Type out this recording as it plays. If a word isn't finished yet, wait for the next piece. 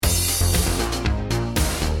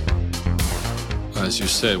as you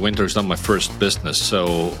said, Wynter is not my first business.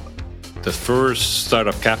 So the first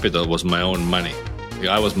startup capital was my own money.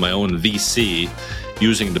 I was my own VC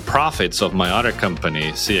using the profits of my other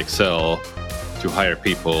company, CXL, to hire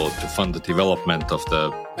people, to fund the development of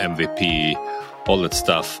the MVP, all that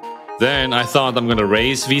stuff. Then I thought I'm going to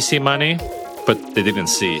raise VC money, but they didn't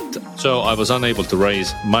see it. So I was unable to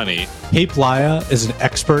raise money. Peep Laja is an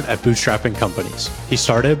expert at bootstrapping companies. He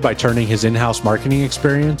started by turning his in-house marketing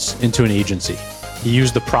experience into an agency. He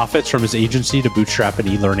used the profits from his agency to bootstrap an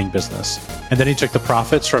e-learning business. And then he took the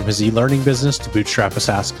profits from his e-learning business to bootstrap a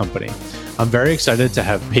SaaS company. I'm very excited to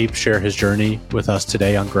have Peep share his journey with us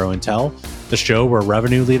today on Grow and Tell, the show where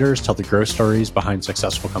revenue leaders tell the growth stories behind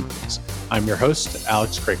successful companies. I'm your host,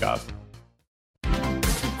 Alex Krakov.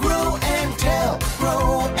 Grow and Tell,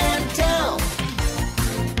 Grow and Tell.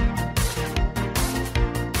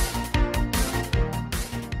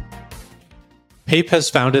 Peep has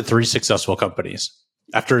founded 3 successful companies.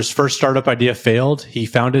 After his first startup idea failed, he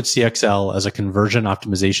founded CXL as a conversion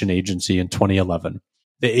optimization agency in 2011.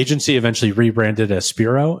 The agency eventually rebranded as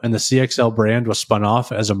Speero, and the CXL brand was spun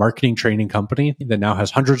off as a marketing training company that now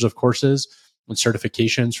has hundreds of courses and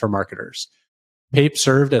certifications for marketers. Peep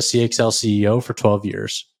served as CXL CEO for 12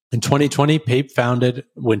 years. In 2020, Peep founded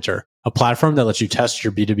Wynter, a platform that lets you test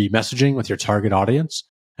your B2B messaging with your target audience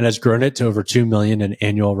and has grown it to over $2 million in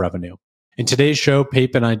annual revenue. In today's show,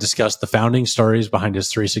 Peep and I discuss the founding stories behind his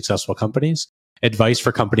 3 successful companies, advice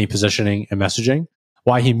for company positioning and messaging,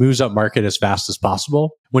 why he moves up market as fast as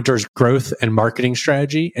possible, Wynter's growth and marketing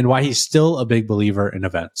strategy, and why he's still a big believer in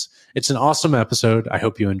events. It's an awesome episode. I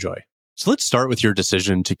hope you enjoy. So let's start with your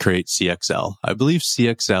decision to create CXL. I believe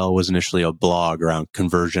CXL was initially a blog around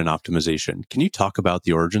conversion optimization. Can you talk about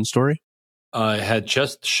the origin story? I had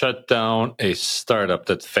just shut down a startup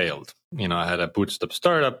that failed. I had a bootstrap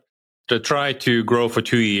startup to try to grow for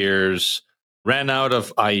 2 years, ran out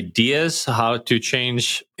of ideas how to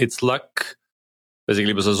change its luck.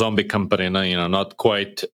 Basically, it was a zombie company, not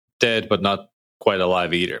quite dead, but not quite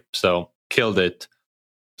alive either. So killed it.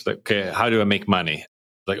 It's like, okay, how do I make money?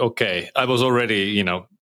 Like, okay, I was already,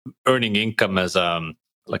 earning income as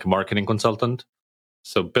like a marketing consultant.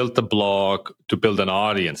 So built a blog to build an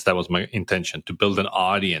audience. That was my intention, to build an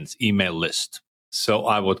audience email list. So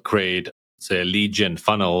I would create, say, a lead gen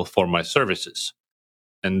funnel for my services.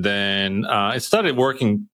 And then it started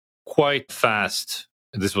working quite fast.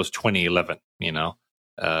 This was 2011,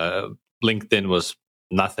 LinkedIn was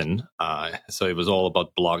nothing. So it was all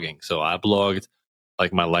about blogging. So I blogged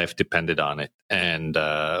like my life depended on it. And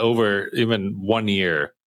over even 1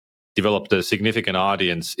 year, developed a significant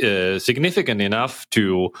audience, significant enough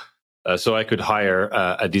to so I could hire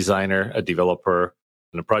a designer, a developer,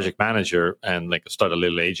 and a project manager, and start a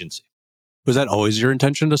little agency. Was that always your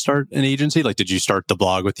intention to start an agency? Did you start the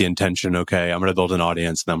blog with the intention, okay, I'm going to build an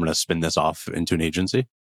audience and I'm going to spin this off into an agency?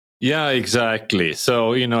 Yeah, exactly.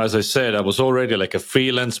 So, as I said, I was already like a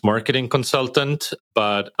freelance marketing consultant,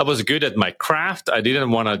 but I was good at my craft. I didn't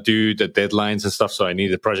want to do the deadlines and stuff. So I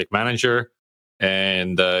needed a project manager.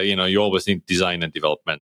 And, you always need design and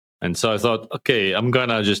development. And so I thought, okay, I'm going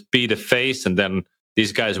to just be the face, and then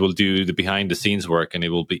these guys will do the behind the scenes work, and it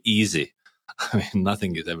will be easy. I mean,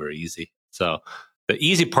 nothing is ever easy. So the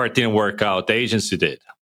easy part didn't work out. The agency did.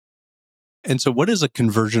 And so what does a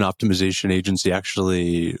conversion optimization agency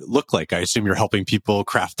actually look like? I assume you're helping people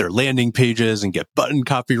craft their landing pages and get button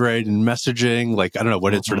copyright and messaging. I don't know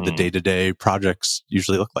what it's sort of the day-to-day projects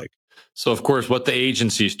usually look like. So, of course, what the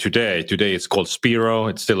agency is today it's called Speero.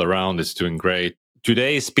 It's still around. It's doing great.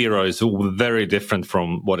 Today, Speero is very different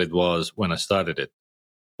from what it was when I started it.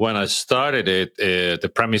 When I started it, the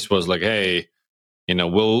premise was like, hey,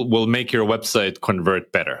 we'll make your website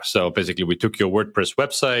convert better. So basically, we took your WordPress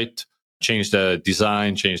website, changed the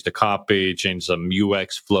design, changed the copy, changed some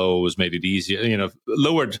UX flows, made it easier,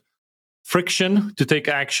 lowered friction to take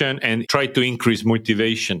action, and tried to increase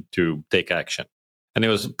motivation to take action. And it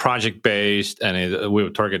was project-based, and we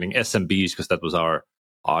were targeting SMBs because that was our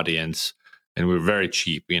audience. And we were very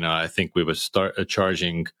cheap. I think we would start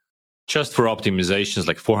charging just for optimizations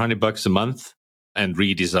like $400 a month. And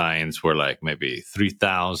redesigns were like maybe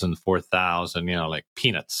 $3,000, $4,000, like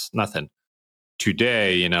peanuts, nothing.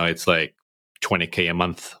 Today, it's like $20K a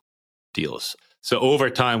month deals. So over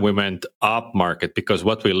time, we went up market, because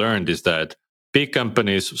what we learned is that big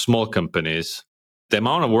companies, small companies, the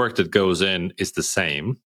amount of work that goes in is the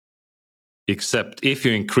same, except if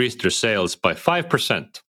you increase their sales by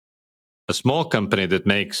 5%. A small company that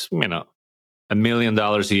makes, $1 million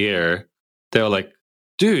a year, they're like,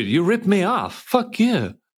 dude, you ripped me off. Fuck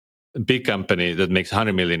you. A big company that makes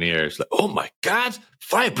 100 million a year is like, oh my God,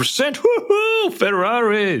 5%? Woohoo!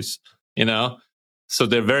 Ferraris! So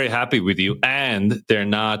they're very happy with you, and they're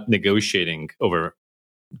not negotiating over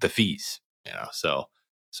the fees. So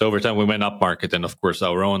over time we went up market, and of course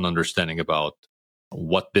our own understanding about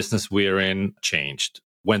what business we're in changed.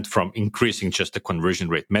 Went from increasing just the conversion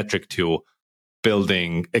rate metric to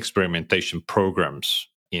building experimentation programs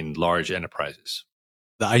in large enterprises.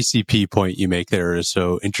 The ICP point you make there is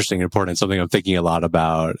so interesting and important. Something I'm thinking a lot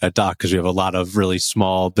about at Doc, because we have a lot of really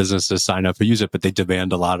small businesses sign up and use it, but they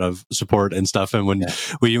demand a lot of support and stuff. And when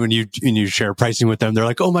you share pricing with them, they're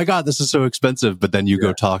like, "Oh my God, this is so expensive." But then you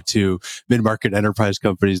go talk to mid-market enterprise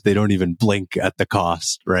companies, they don't even blink at the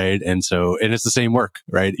cost, right? And it's the same work,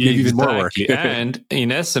 right? Maybe even more work. And in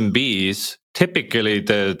SMBs, typically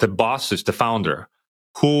the boss is the founder,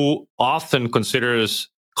 who often considers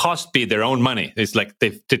cost be their own money. It's like they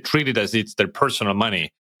treat it as it's their personal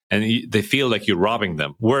money, and they feel like you're robbing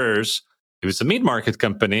them. Whereas if it's a mid-market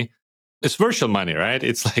company, it's virtual money, right?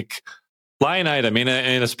 It's like line item in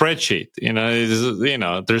a spreadsheet.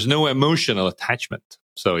 There's no emotional attachment,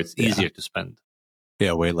 so it's easier to spend.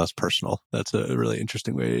 Yeah, way less personal. That's a really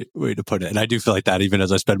interesting way to put it. And I do feel like that even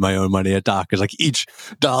as I spend my own money at Doc, is like each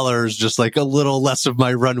dollar is just like a little less of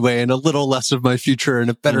my runway and a little less of my future, and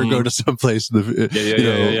it better go to someplace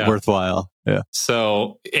worthwhile. Yeah.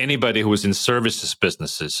 So anybody who is in services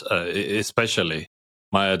businesses, especially,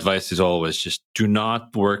 my advice is always just do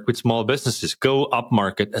not work with small businesses. Go up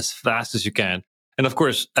market as fast as you can. And of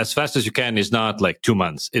course, as fast as you can is not like 2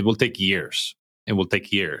 months. It will take years.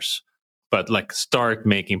 But like start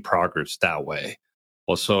making progress that way.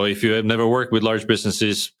 Also, if you have never worked with large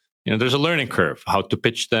businesses, there's a learning curve, how to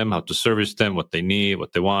pitch them, how to service them, what they need,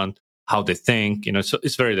 what they want, how they think, so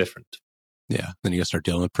it's very different. Yeah. Then you got to start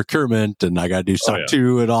dealing with procurement, and I got to do SOC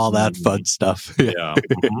 2 and all that fun stuff. Yeah.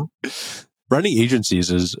 Running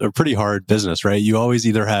agencies is a pretty hard business, right? You always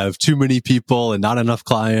either have too many people and not enough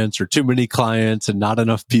clients, or too many clients and not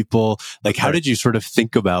enough people. Like, how did you sort of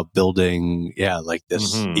think about building,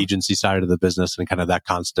 this agency side of the business and kind of that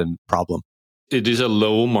constant problem? It is a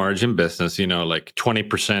low margin business, like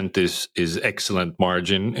 20% is excellent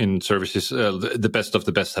margin in services. The best of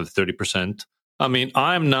the best have 30%. I mean,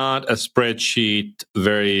 I'm not a spreadsheet,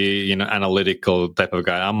 very, analytical type of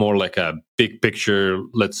guy. I'm more like a big picture,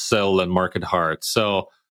 let's sell and market hard. So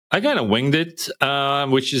I kind of winged it,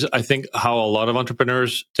 which is, I think, how a lot of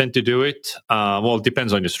entrepreneurs tend to do it. Well, it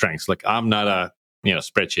depends on your strengths. Like, I'm not a,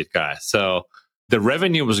 spreadsheet guy. So the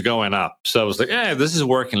revenue was going up. So I was like, this is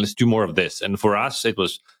working. Let's do more of this. And for us,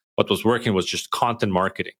 what was working was just content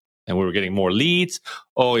marketing. And we were getting more leads.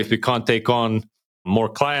 Oh, if we can't take on more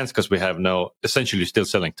clients because we have essentially still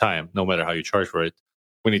selling time, no matter how you charge for it,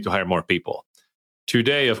 we need to hire more people.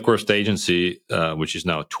 Today, of course, the agency, which is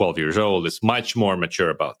now 12 years old, is much more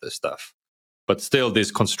mature about this stuff. But still,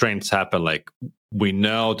 these constraints happen. Like, we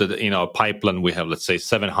know that in our pipeline, we have, let's say,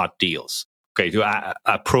 7 hot deals. Okay, to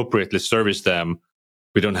appropriately service them,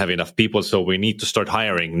 we don't have enough people. So we need to start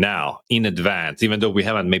hiring now in advance, even though we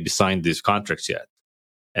haven't maybe signed these contracts yet.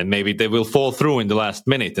 And maybe they will fall through in the last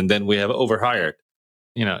minute, and then we have overhired.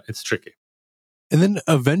 It's tricky. And then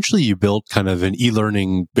eventually you built kind of an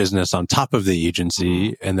e-learning business on top of the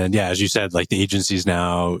agency. And then, as you said, like the agency is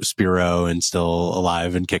now Speero and still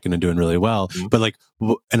alive and kicking and doing really well. But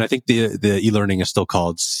and I think the e-learning is still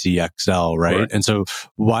called CXL, right? And so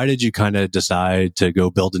why did you kind of decide to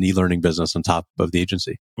go build an e-learning business on top of the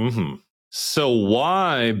agency? So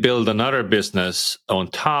why build another business on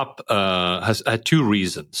top has had 2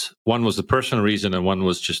 reasons. One was the personal reason, and one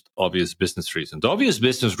was just obvious business reason. The obvious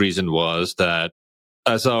business reason was that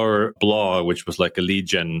as our blog, which was like a lead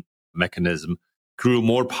gen mechanism, grew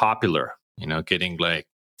more popular, getting like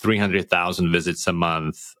 300,000 visits a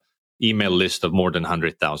month, email list of more than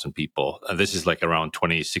 100,000 people. And this is like around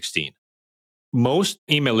 2016. Most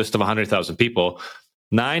email list of 100,000 people,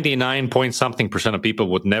 99 point something % of people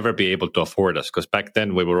would never be able to afford us, because back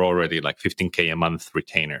then we were already like 15K a month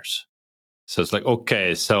retainers. So it's like,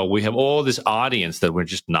 okay, so we have all this audience that we're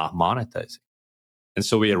just not monetizing. And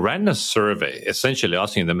so we ran a survey essentially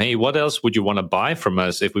asking them, hey, what else would you want to buy from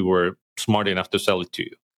us if we were smart enough to sell it to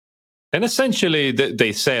you? And essentially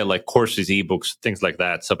they say like courses, ebooks, things like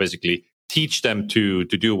that. So basically teach them to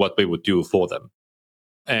do what we would do for them.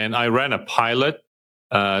 And I ran a pilot.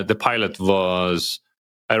 The pilot was,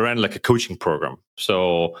 I ran like a coaching program.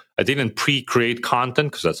 So I didn't pre-create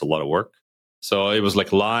content because that's a lot of work. So it was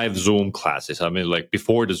like live Zoom classes. I mean, like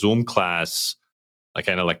before the Zoom class, I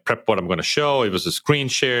kind of like prep what I'm going to show. It was a screen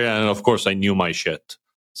share. And of course, I knew my shit.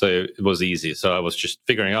 So it was easy. So I was just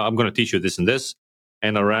figuring out, I'm going to teach you this and this.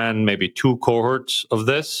 And I ran maybe 2 cohorts of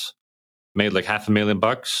this, made like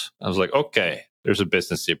 $500,000. I was like, okay, there's a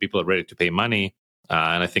business here. People are ready to pay money.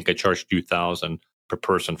 And I think I charged $2,000. per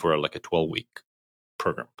person for like a 12-week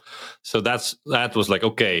program. So that was like,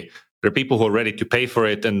 okay, there are people who are ready to pay for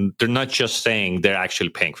it, and they're not just saying, they're actually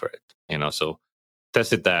paying for it. So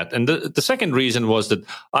tested that. And the second reason was that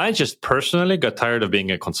I just personally got tired of being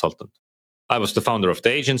a consultant. I was the founder of the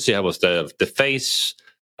agency. I was the face.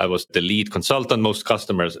 I was the lead consultant. Most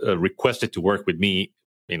customers requested to work with me,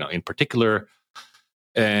 in particular.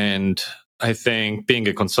 And I think being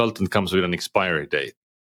a consultant comes with an expiry date.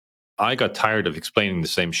 I got tired of explaining the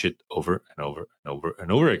same shit over and over and over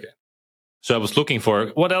and over again. So I was looking for,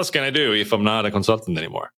 what else can I do if I'm not a consultant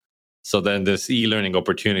anymore? So then this e-learning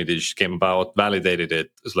opportunity just came about, validated it.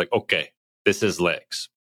 It's like, okay, this is legs.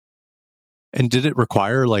 And did it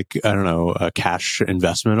require a cash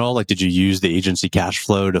investment at all? Like, did you use the agency cash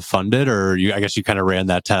flow to fund it? Or I guess you kind of ran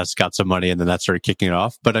that test, got some money, and then that started kicking it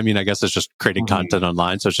off. But I mean, I guess it's just creating content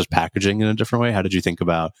online. So it's just packaging in a different way. How did you think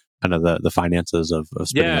about kind of the finances of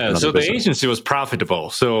spinning up another so business? The agency was profitable.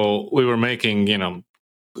 So we were making,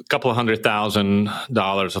 a couple of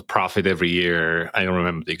 $100,000 of profit every year. I don't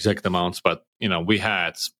remember the exact amounts, but, we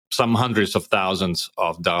had some hundreds of thousands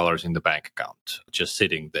of dollars in the bank account just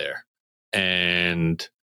sitting there. And,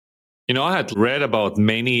 I had read about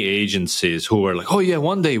many agencies who were like, oh, yeah,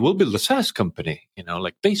 one day we'll build a SaaS company,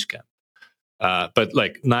 like Basecamp. But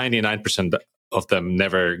like 99% of them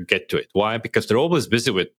never get to it. Why? Because they're always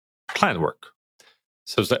busy with client work.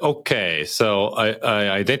 So it's like, okay, so I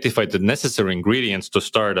identified the necessary ingredients to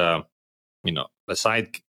start a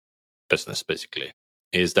side business, basically,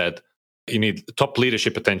 is that you need top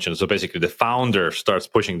leadership attention. So basically the founder starts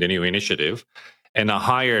pushing the new initiative, and I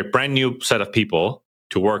hire a brand new set of people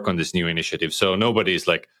to work on this new initiative. So nobody's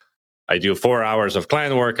like, I do 4 hours of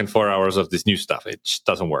client work and 4 hours of this new stuff. It just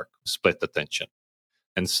doesn't work. Split attention.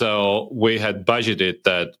 And so we had budgeted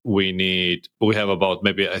that we have about,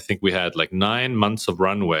 maybe I think we had like 9 months of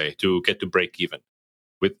runway to get to break even.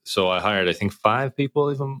 So I hired, I think, 5 people,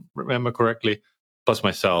 if I remember correctly, plus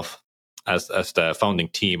myself as the founding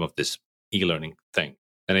team of this e-learning thing.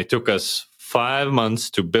 And it took us 5 months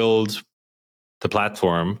to build the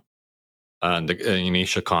platform and the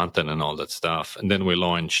initial content and all that stuff. And then we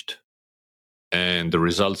launched, and the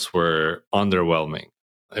results were underwhelming.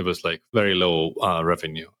 It was like very low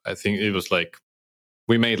revenue. I think it was like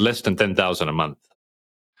we made less than 10,000 a month.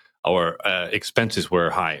 Our expenses were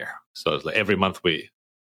higher, so it's like every month we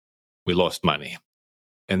lost money.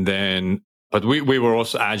 And then, but we were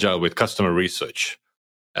also agile with customer research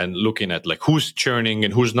and looking at like who's churning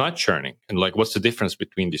and who's not churning, and like what's the difference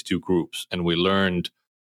between these two groups. And we learned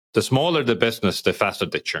the smaller the business, the faster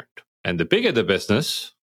they churned, and the bigger the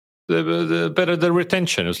business, the better the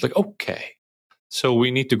retention. It was like, okay, so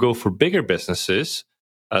we need to go for bigger businesses.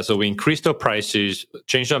 So we increased our prices,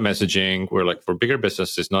 changed our messaging. We're like, for bigger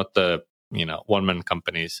businesses, not the one-man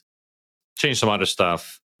companies. Changed some other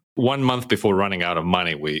stuff. 1 month before running out of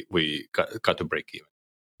money, we got to break even.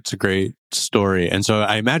 It's a great story. And so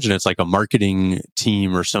I imagine it's like a marketing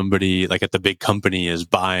team or somebody like at the big company is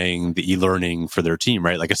buying the e-learning for their team,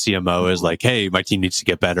 right? Like a CMO is like, hey, my team needs to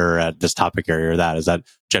get better at this topic area or that. Is that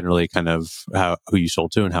generally kind of who you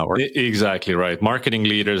sold to and how it works? Exactly right. Marketing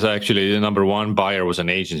leaders, actually, the number one buyer was an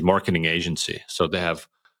agency, marketing agency. So they have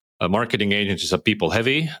marketing agencies are people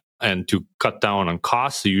heavy, and to cut down on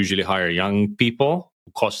costs, they usually hire young people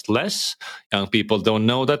who cost less. Young people don't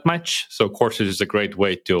know that much. So courses is a great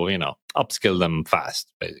way to, upskill them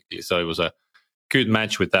fast, basically. So it was a good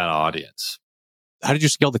match with that audience. How did you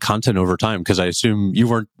scale the content over time? Because I assume you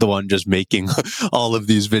weren't the one just making all of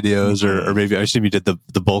these videos, or maybe I assume you did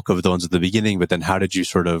the bulk of the ones at the beginning, but then how did you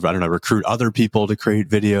sort of, recruit other people to create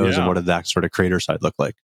videos, and what did that sort of creator side look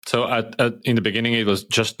like? So in the beginning, it was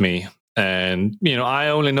just me. And, I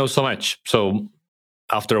only know so much. So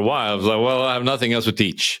after a while, I was like, well, I have nothing else to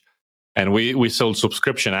teach. And we sold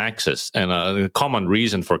subscription access. And the common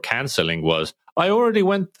reason for canceling was I already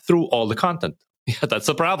went through all the content. Yeah, that's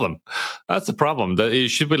a problem. That's a problem. It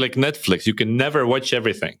should be like Netflix. You can never watch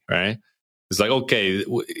everything, right? It's like, okay,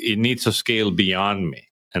 it needs to scale beyond me.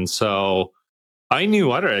 And so I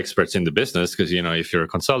knew other experts in the business because, if you're a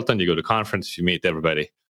consultant, you go to conference, you meet everybody.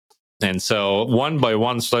 And so one by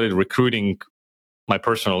one started recruiting my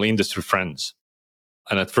personal industry friends.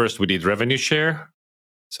 And at first we did revenue share.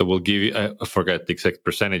 So we'll give you, I forget the exact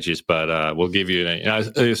percentages, but we'll give you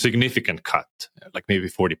a significant cut, like maybe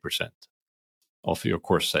 40% of your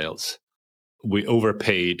course sales. We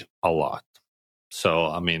overpaid a lot.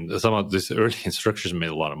 So, some of these early instructors made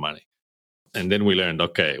a lot of money. And then we learned,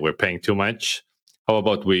 okay, we're paying too much. How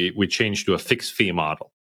about we change to a fixed fee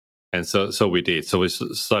model? And so we did. So we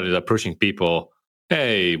started approaching people.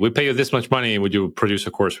 Hey, we pay you this much money. Would you produce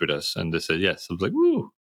a course with us? And they said yes. I was like,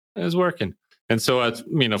 woo, it's working. And so,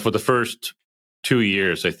 for the first 2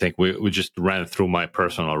 years, I think we just ran through my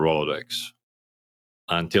personal Rolodex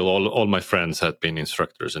until all my friends had been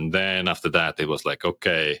instructors. And then after that, it was like,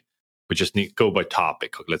 okay, we just need go by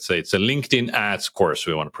topic. Let's say it's a LinkedIn ads course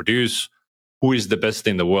we want to produce. Who is the best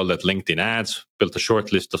in the world at LinkedIn ads? Built a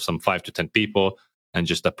short list of some 5 to 10 people and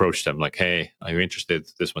just approached them like, hey, are you interested?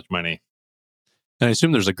 This much money. And I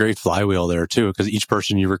assume there's a great flywheel there too, because each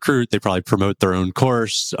person you recruit, they probably promote their own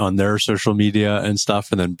course on their social media and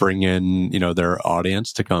stuff, and then bring in, their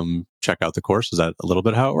audience to come check out the course. Is that a little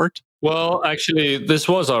bit how it worked? Well, actually, this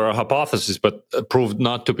was our hypothesis, but proved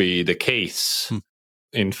not to be the case.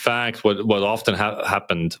 In fact, what often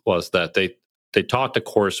happened was that they taught the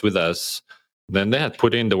course with us, then they had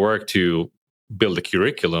put in the work to build a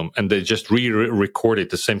curriculum, and they just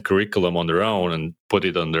re-recorded the same curriculum on their own and put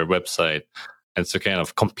it on their website. And so kind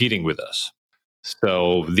of competing with us.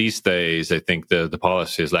 So these days, I think the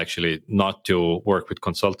policy is actually not to work with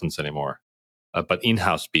consultants anymore, but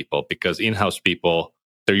in-house people, because in-house people,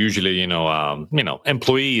 they're usually,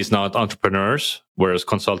 employees, not entrepreneurs, whereas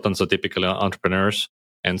consultants are typically entrepreneurs.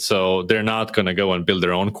 And so they're not going to go and build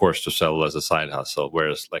their own course to sell as a side hustle,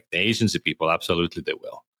 whereas like the agency people, absolutely they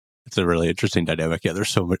will. It's a really interesting dynamic. Yeah,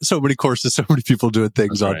 there's so many courses, so many people doing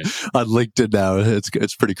things on LinkedIn now.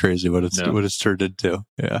 It's pretty crazy what it's turned into.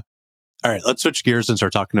 Yeah. All right, let's switch gears and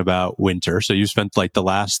start talking about Wynter. So you spent like the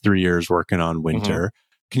last 3 years working on Wynter.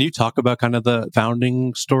 Mm-hmm. Can you talk about kind of the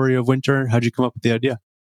founding story of Wynter? How'd you come up with the idea?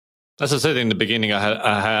 As I said in the beginning,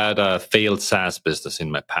 I had a failed SaaS business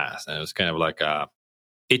in my past, and it was kind of like a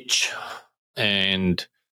itch, and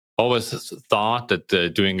always thought that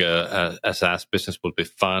doing a SaaS business would be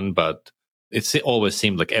fun, but it always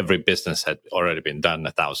seemed like every business had already been done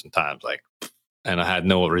 1,000 times. And I had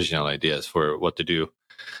no original ideas for what to do.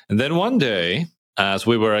 And then one day, as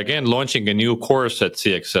we were again launching a new course at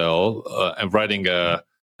CXL,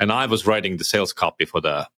 and I was writing the sales copy for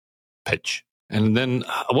the pitch, and then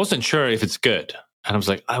I wasn't sure if it's good, and I was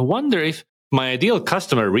like, I wonder if my ideal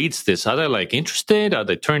customer reads this. Are they like interested? Are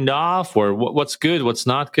they turned off? Or what's good? What's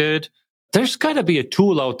not good? There's got to be a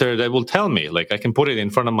tool out there that will tell me. Like I can put it in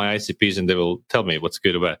front of my ICPs and they will tell me what's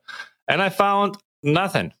good about it. And I found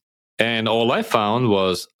nothing. And all I found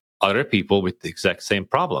was other people with the exact same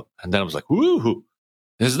problem. And then I was like, woohoo,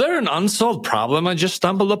 is there an unsolved problem I just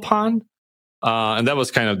stumbled upon? And that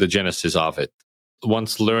was kind of the genesis of it.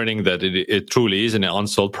 Once learning that it truly is an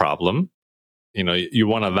unsolved problem, you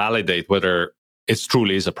want to validate whether it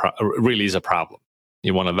truly is really is a problem.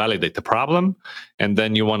 You want to validate the problem, and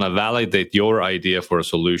then you want to validate your idea for a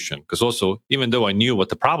solution. Because also, even though I knew what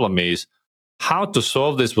the problem is, how to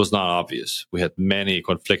solve this was not obvious. We had many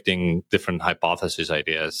conflicting different hypothesis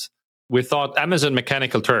ideas. We thought Amazon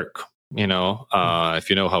Mechanical Turk, if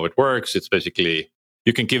you know how it works, it's basically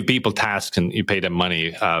you can give people tasks and you pay them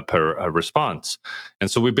money per response. And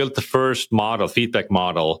so we built the first feedback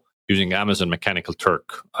model, using Amazon Mechanical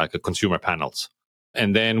Turk, like consumer panels.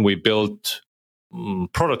 And then we built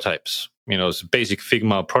prototypes, basic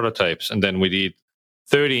Figma prototypes. And then we did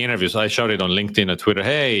 30 interviews. I shouted on LinkedIn and Twitter,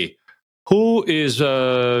 hey, who is,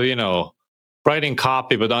 writing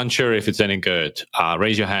copy but unsure if it's any good?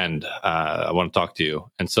 Raise your hand. I want to talk to you.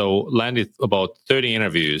 And so landed about 30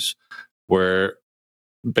 interviews where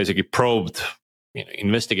basically probed,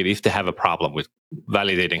 investigated if they have a problem with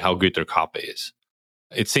validating how good their copy is.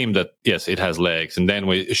 It seemed that, yes, it has legs. And then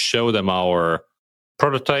we show them our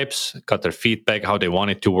prototypes, got their feedback, how they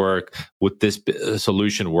want it to work. Would this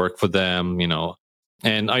solution work for them,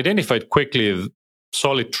 and identified quickly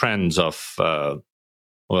solid trends of,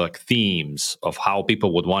 themes of how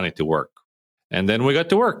people would want it to work. And then we got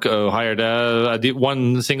to work, hired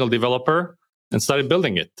one single developer and started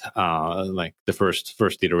building it, like the first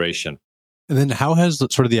iteration. And then how has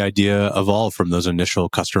sort of the idea evolved from those initial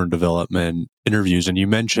customer development interviews? And you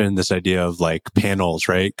mentioned this idea of like panels,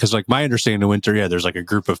 right? Because like my understanding of Wynter, there's like a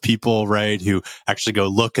group of people, right, who actually go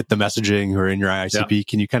look at the messaging who are in your ICP. Yeah.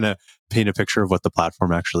 Can you kind of paint a picture of what the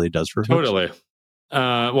platform actually does for Totally.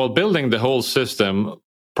 Folks? Building the whole system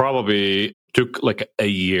probably took like a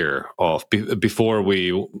year before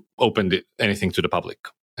we opened anything to the public.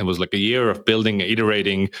 It was like a year of building,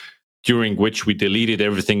 iterating, during which we deleted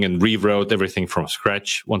everything and rewrote everything from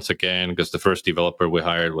scratch once again, because the first developer we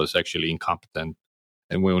hired was actually incompetent,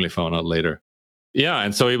 and we only found out later. Yeah,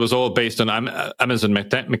 and so it was all based on Amazon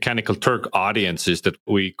Mechanical Turk audiences that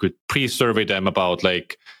we could pre-survey them about,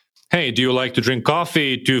 like, hey, do you like to drink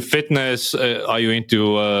coffee, do fitness? Are you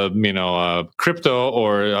into crypto,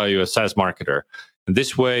 or are you a SaaS marketer? And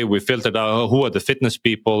this way, we filtered out who are the fitness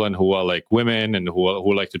people and who are like women and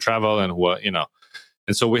who like to travel and who are,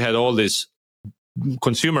 And so we had all this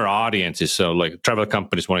consumer audiences. So like travel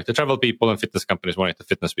companies wanted to travel people and fitness companies wanted to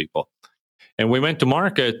fitness people. And we went to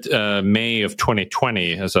market May of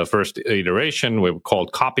 2020 as a first iteration. We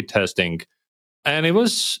called copy testing. And it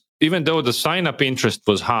was, even though the sign-up interest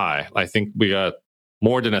was high, I think we got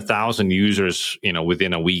more than 1,000 users,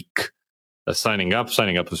 within a week signing up.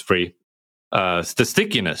 Signing up was free. The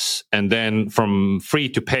stickiness and then from free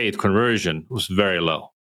to paid conversion was very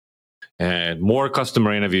low. And more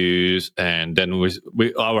customer interviews. And then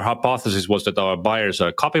our hypothesis was that our buyers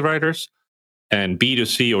are copywriters and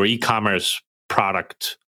B2C or e-commerce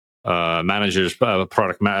product managers,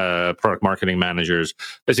 product marketing managers,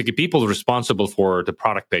 basically people responsible for the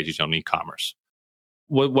product pages on e-commerce.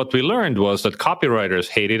 What we learned was that copywriters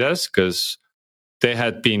hated us because they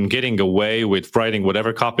had been getting away with writing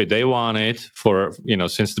whatever copy they wanted for,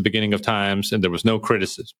 since the beginning of times, and there was no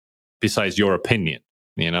criticism besides your opinion.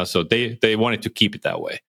 So they wanted to keep it that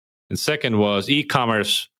way. And second was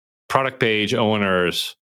e-commerce product page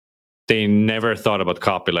owners. They never thought about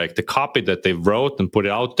copy. Like the copy that they wrote and put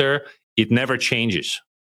out there, it never changes.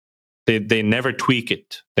 They never tweak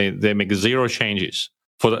it. They make zero changes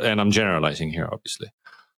and I'm generalizing here, obviously.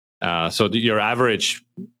 So your average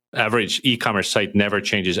e-commerce site never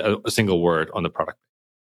changes a single word on the product,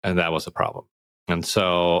 and that was a problem. And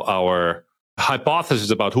so our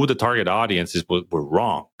hypothesis about who the target audience is were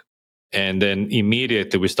wrong. And then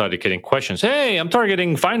immediately we started getting questions. Hey, I'm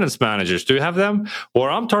targeting finance managers. Do you have them?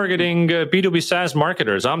 Or I'm targeting B2B SaaS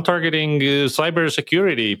marketers. I'm targeting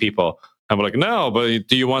cybersecurity people. I'm like, no, but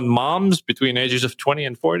do you want moms between ages of 20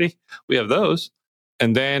 and 40? We have those.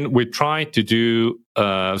 And then we tried to do,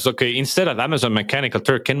 instead of Amazon Mechanical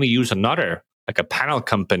Turk, can we use another, like a panel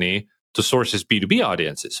company to source his B2B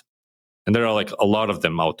audiences? And there are like a lot of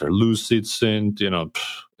them out there. Lucid, Synth,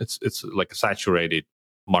 it's like a saturated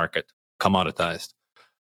market, commoditized.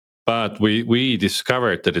 But we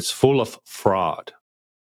discovered that it's full of fraud.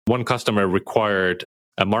 One customer required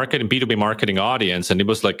a B2B marketing audience, and it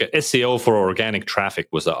was like a SEO for organic traffic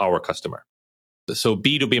was our customer. So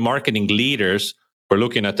B2B marketing leaders were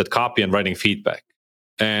looking at that copy and writing feedback.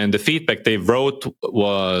 And the feedback they wrote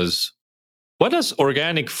was, what does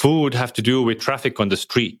organic food have to do with traffic on the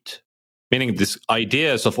street? Meaning these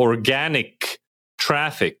ideas of organic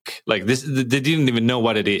traffic, like this, they didn't even know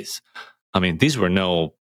what it is. I mean, these were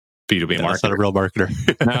no B2B marketer. That's not a real marketer.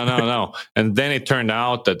 No. And then it turned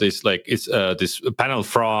out that this panel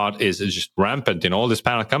fraud is just rampant in all these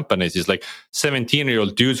panel companies. It's like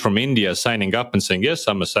 17-year-old dudes from India signing up and saying, yes,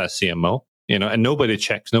 I'm a SaaS CMO, and nobody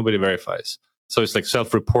checks, nobody verifies. So it's like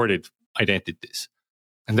self-reported identities.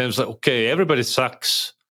 And then it's like, okay, everybody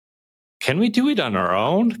sucks. Can we do it on our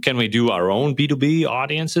own? Can we do our own B2B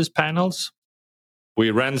audiences panels?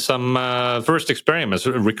 We ran some first experiments,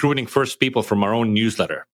 recruiting first people from our own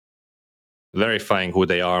newsletter, verifying who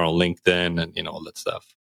they are on LinkedIn and all that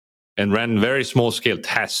stuff, and ran very small scale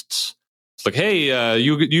tests. It's like, hey,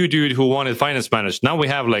 you dude who wanted finance managers. Now we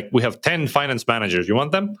have 10 finance managers. You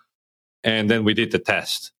want them? And then we did the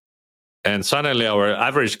test, and suddenly our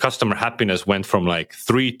average customer happiness went from like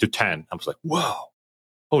 3 to 10. I was like, whoa.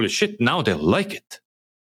 Holy shit, now they like it.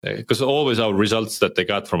 Because always our results that they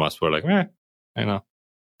got from us were like, And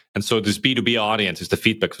so this B2B audience, the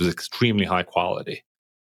feedback was extremely high quality.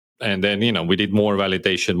 And then, we did more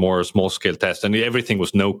validation, more small scale tests, and everything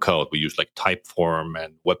was no code. We used like Typeform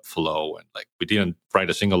and Webflow, and we didn't write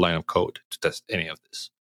a single line of code to test any of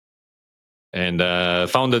this. And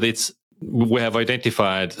found that we have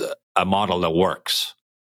identified a model that works.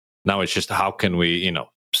 Now it's just how can we,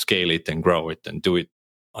 scale it and grow it and do it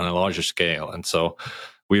on a larger scale. And so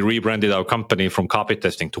we rebranded our company from copy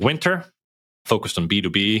testing to Wynter, focused on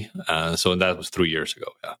B2B. So that was 3 years ago.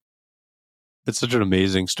 Yeah. It's such an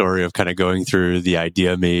amazing story of kind of going through the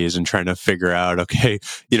idea maze and trying to figure out, okay,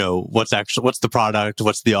 what's the product,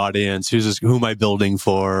 what's the audience, who am I building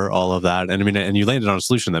for, all of that. And I mean, and you landed on a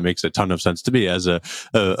solution that makes a ton of sense to me as a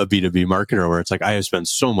B2B marketer, where it's like, I have spent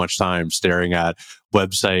so much time staring at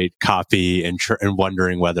website copy and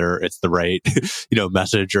wondering whether it's the right,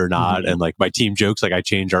 message or not. Mm-hmm. And like my team jokes, like I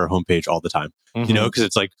change our homepage all the time, because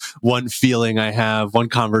it's like one feeling I have, one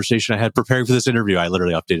conversation I had preparing for this interview. I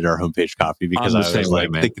literally updated our homepage copy because I was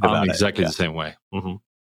thinking about exactly the same way. Mm-hmm.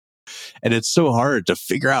 And it's so hard to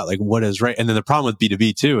figure out like what is right. And then the problem with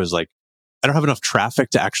B2B too is like, I don't have enough traffic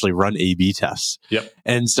to actually run A/B tests. Yep.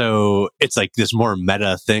 And so it's like this more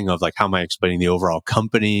meta thing of like, how am I explaining the overall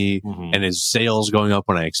company? Mm-hmm. And is sales going up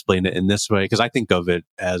when I explain it in this way? Because I think of it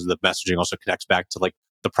as the messaging also connects back to like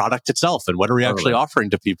the product itself and what are we actually offering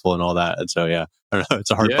to people and all that. And so, yeah, I don't know, it's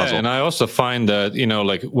a hard puzzle. And I also find that,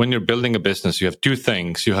 like when you're building a business, you have two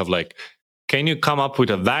things. You have like can you come up with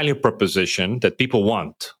a value proposition that people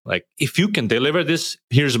want? Like, if you can deliver this,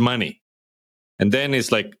 here's money. And then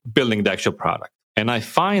it's like building the actual product. And I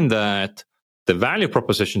find that the value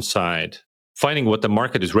proposition side, finding what the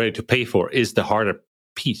market is ready to pay for, is the harder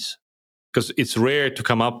piece. Because it's rare to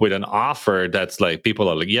come up with an offer that's like, people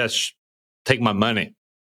are like, yes, take my money.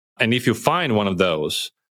 And if you find one of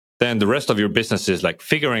those, then the rest of your business is like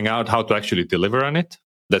figuring out how to actually deliver on it.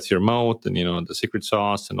 That's your moat and, the secret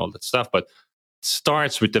sauce and all that stuff. But it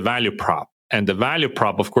starts with the value prop. And the value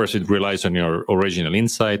prop, of course, it relies on your original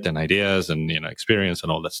insight and ideas and, experience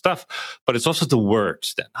and all that stuff. But it's also the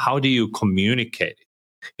words then. How do you communicate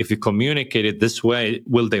it? If you communicate it this way,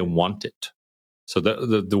 will they want it? So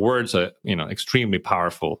the words are, extremely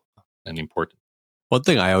powerful and important. One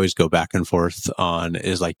thing I always go back and forth on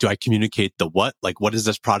is like, do I communicate the what? Like, what does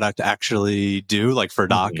this product actually do? Like for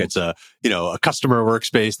Doc, it's a customer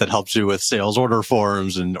workspace that helps you with sales order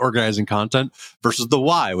forms and organizing content, versus the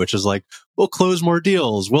why, which is like, we'll close more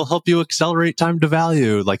deals. We'll help you accelerate time to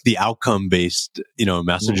value, like the outcome based,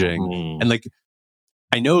 messaging. And like,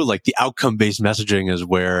 I know like the outcome based messaging is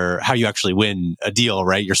how you actually win a deal,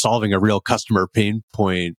 right? You're solving a real customer pain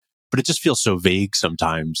point. But it just feels so vague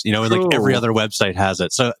sometimes, and like every other website has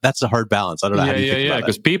it. So that's a hard balance. I don't know how you think about it.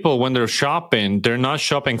 Because people, when they're shopping, they're not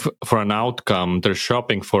shopping for an outcome. They're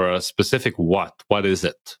shopping for a specific what. What is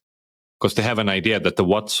it? Because they have an idea that the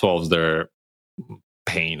what solves their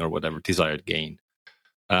pain or whatever, desired gain.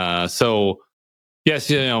 So yes,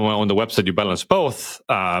 on the website you balance both.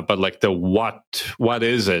 But like the what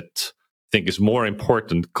is it, I think is more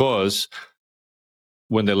important, because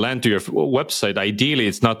when they land to your website, ideally,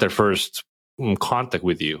 it's not their first contact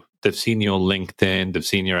with you. They've seen you on LinkedIn, they've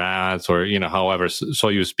seen your ads, or, however, saw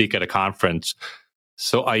you speak at a conference.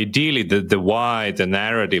 So ideally, the why, the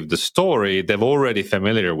narrative, the story, they're already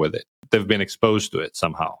familiar with it. They've been exposed to it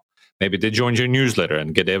somehow. Maybe they joined your newsletter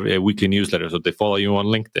and get a weekly newsletter. So they follow you on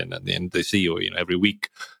LinkedIn, and then they see you, every week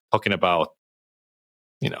talking about,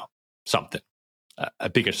 something, a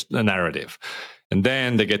bigger narrative. And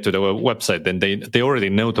then they get to the website, then they already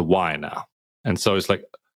know the why now. And so it's like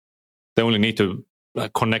they only need to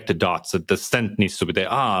connect the dots. The stent needs to be there.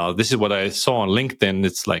 This is what I saw on LinkedIn.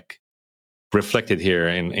 It's like reflected here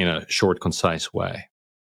in a short, concise way.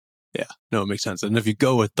 Yeah, no, it makes sense. And if you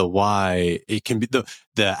go with the why, it can be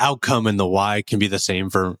the outcome, and the why can be the same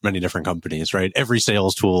for many different companies, right? Every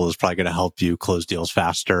sales tool is probably going to help you close deals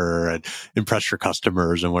faster and impress your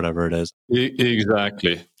customers and whatever it is.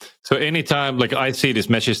 Exactly. So anytime, like I see this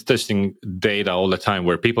message testing data all the time,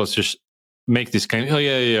 where people just make this kind of,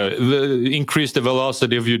 increase the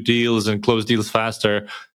velocity of your deals and close deals faster.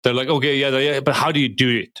 They're like, okay, but how do you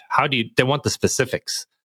do it? They want the specifics.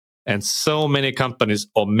 And so many companies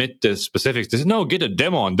omit the specifics. They say, no, get a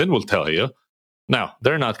demo and then we'll tell you. No,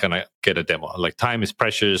 they're not going to get a demo. Like, time is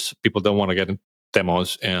precious. People don't want to get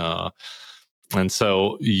demos. And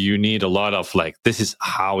so you need a lot of like, this is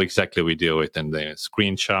how exactly we do it. And the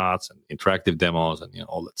screenshots and interactive demos and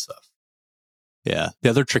all that stuff. Yeah. The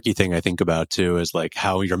other tricky thing I think about too is like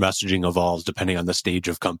how your messaging evolves depending on the stage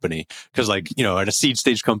of company. Because like, at a seed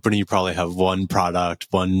stage company, you probably have one product,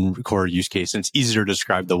 one core use case, and it's easier to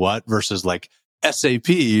describe the what, versus like SAP,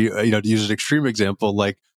 to use an extreme example,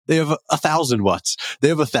 like they have 1,000 what's. They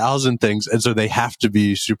have 1,000 things. And so they have to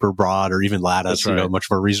be super broad, or even Lattice, right. Much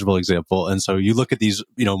more reasonable example. And so you look at these,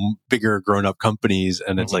 bigger grown up companies,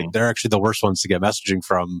 and it's like, they're actually the worst ones to get messaging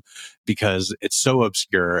from, because it's so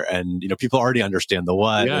obscure and, people already understand the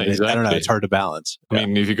what. Yeah, exactly. I don't know. It's hard to balance. I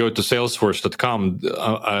mean, if you go to salesforce.com,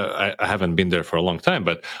 I haven't been there for a long time,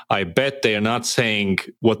 but I bet they are not saying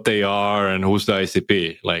what they are and who's the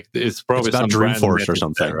ICP. Like, it's probably some Dreamforce or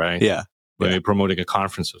something, there, right? Yeah. When you're promoting a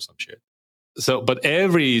conference or some shit. So, but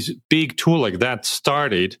every big tool like that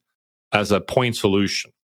started as a point solution.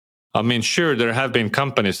 I mean, sure, there have been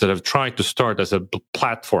companies that have tried to start as a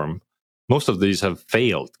platform. Most of these have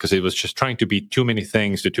failed because it was just trying to be too many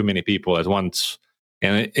things to too many people at once.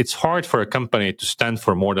 And it's hard for a company to stand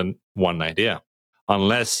for more than one idea,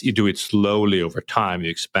 unless you do it slowly over time, you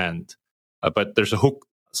expand. But there's a hook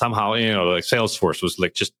somehow, like Salesforce was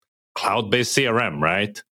like just cloud-based CRM,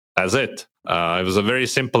 right? That's it. It was a very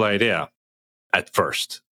simple idea at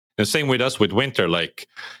first. The same with us with Wynter. Like,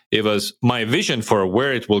 it was my vision for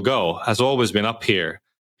where it will go has always been up here.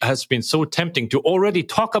 It has been so tempting to already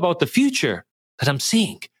talk about the future that I'm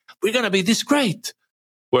seeing. We're going to be this great.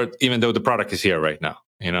 Where even though the product is here right now,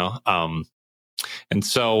 and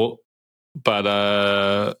so,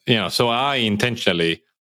 but, so I intentionally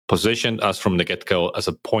positioned us from the get-go as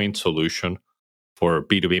a point solution for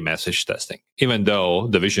B2B message testing, even though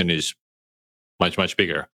the vision is much, much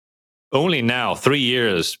bigger. only now, 3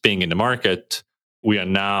 years being in the market, we are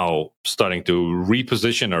now starting to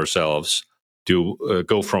reposition ourselves to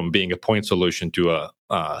go from being a point solution to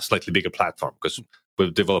a slightly bigger platform, because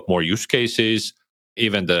we've developed more use cases.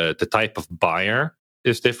 Even the type of buyer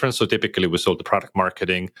is different. So typically we sold the product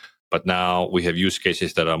marketing, but now we have use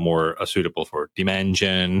cases that are more suitable for demand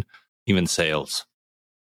gen, even sales.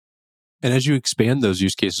 And as you expand those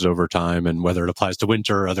use cases over time, and whether it applies to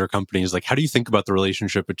Wynter or other companies, like how do you think about the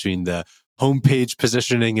relationship between the homepage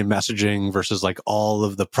positioning and messaging versus like all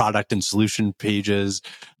of the product and solution pages?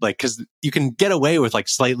 Like, because you can get away with like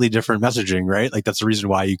slightly different messaging, right? Like that's the reason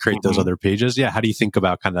why you create those other pages. Yeah. How do you think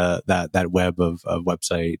about kind of that web of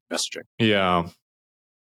website messaging? Yeah.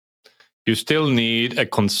 You still need a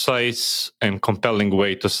concise and compelling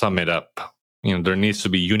way to sum it up. There needs to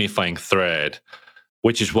be unifying thread,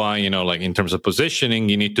 which is why, like in terms of positioning,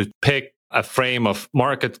 you need to pick a frame of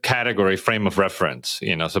market category, frame of reference,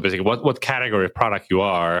 so basically what category of product you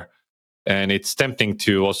are. And it's tempting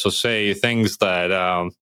to also say things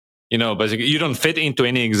that, basically you don't fit into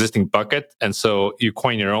any existing bucket. And so you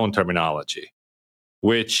coin your own terminology,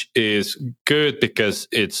 which is good because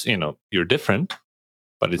it's, you're different,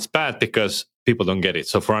 but it's bad because people don't get it.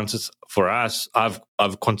 So for instance, for us, I've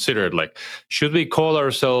considered like, should we call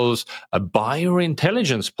ourselves a buyer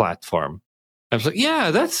intelligence platform? I was like,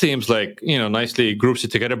 yeah, that seems like, nicely groups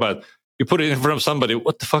it together, but you put it in front of somebody,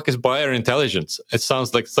 what the fuck is buyer intelligence? It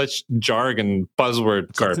sounds like such jargon,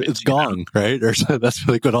 buzzword garbage. It's gone, right? Or that's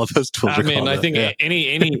really what all those tools are called. I think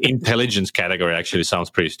any intelligence category actually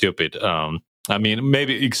sounds pretty stupid.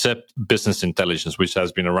 Maybe except business intelligence, which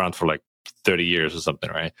has been around for like 30 years or something,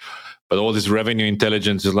 right? But all this revenue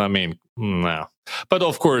intelligence is, no. But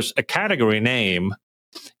of course, a category name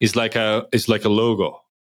is like a logo.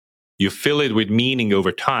 You fill it with meaning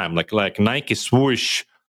over time. Like Nike swoosh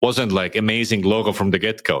wasn't like amazing logo from the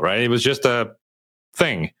get-go, right? It was just a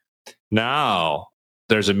thing. Now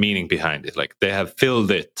there's a meaning behind it. Like they have filled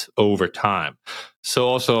it over time. So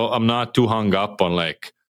also I'm not too hung up on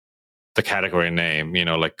like the category name,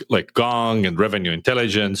 like Gong and revenue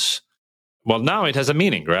intelligence. Well, now it has a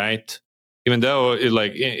meaning, right? Even though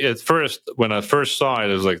at first, when I first saw it,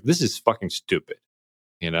 I was like, this is fucking stupid,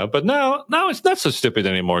 but now it's not so stupid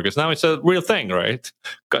anymore, because now it's a real thing, right?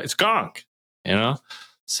 It's Gong,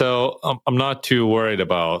 So I'm not too worried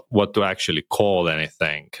about what to actually call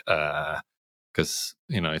anything, because,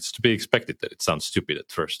 it's to be expected that it sounds stupid at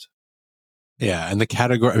first. Yeah. And the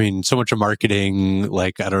category, so much of marketing,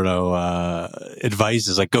 like, I don't know, advice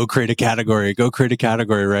is like, go create a category,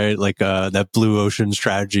 right? Like, that Blue Ocean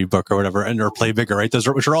strategy book or whatever, or Play Bigger, right?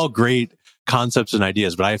 Which are all great concepts and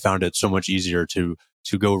ideas, but I found it so much easier to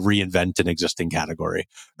go reinvent an existing category,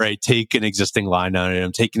 right? Take an existing line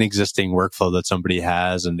item, take an existing workflow that somebody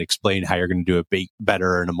has and explain how you're going to do it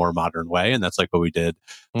better in a more modern way. And that's like what we did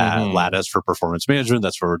at Lattice for performance management.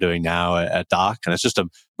 That's what we're doing now at Doc. And it's just a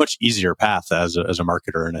much easier path as a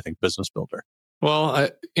marketer and I think business builder. Well,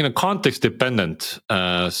 context dependent.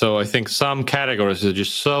 So I think some categories are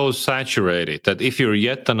just so saturated that if you're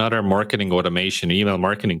yet another marketing automation, email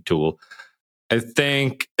marketing tool, I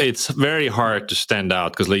think it's very hard to stand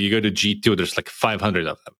out, because like you go to G2, there's like 500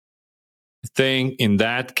 of them. I think in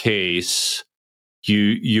that case,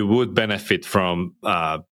 you would benefit from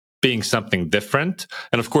being something different.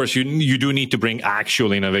 And of course, you do need to bring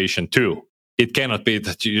actual innovation too. It cannot be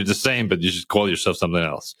that you're the same, but you just call yourself something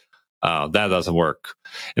else. That doesn't work.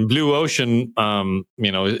 And Blue Ocean,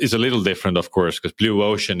 is a little different, of course, because Blue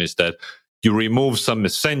Ocean is that you remove some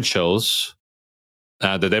essentials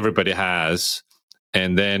that everybody has,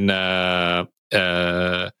 and then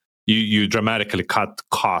you dramatically cut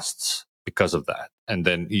costs because of that, and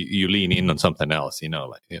then you lean in on something else.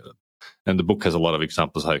 And the book has a lot of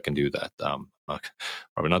examples how you can do that.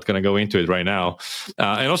 Probably not going to go into it right now.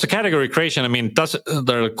 And also category creation.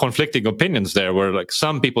 There are conflicting opinions there, where like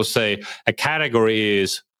some people say a category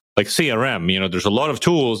is like CRM. There's a lot of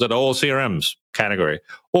tools that are all CRMs category,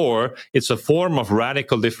 or it's a form of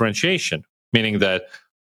radical differentiation, meaning that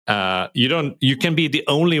you can be the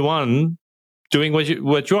only one doing what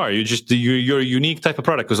you are. You're a unique type of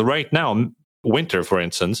product. Because right now, Wynter, for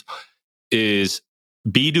instance, is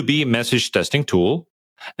B2B message testing tool,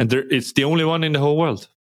 and it's the only one in the whole world.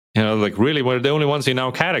 Really, we're the only ones in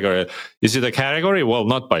our category. Is it a category? Well,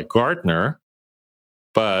 not by Gartner,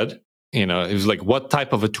 but it's like, what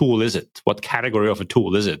type of a tool is it? What category of a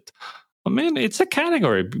tool is it? It's a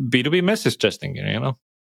category, B2B message testing.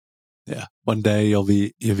 Yeah. One day you'll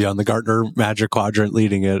be on the Gartner Magic Quadrant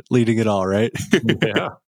leading it all, right? Yeah.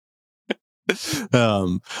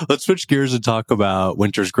 Let's switch gears and talk about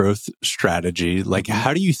Wynter's growth strategy. Like,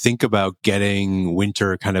 how do you think about getting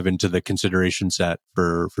Wynter kind of into the consideration set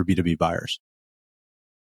for B2B buyers?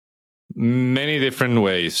 Many different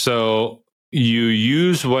ways. So you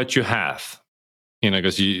use what you have,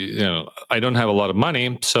 because I don't have a lot of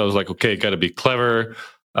money. So I was like, okay, got to be clever.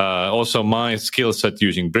 Also, my skill set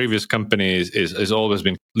using previous companies is always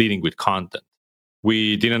been leading with content.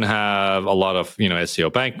 We didn't have a lot of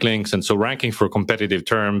SEO backlinks, and so ranking for competitive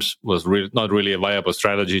terms was not really a viable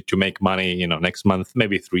strategy to make money next month,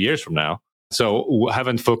 maybe 3 years from now. So we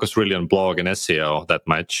haven't focused really on blog and SEO that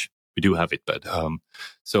much. We do have it, but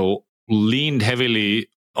so leaned heavily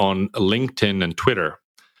on LinkedIn and Twitter.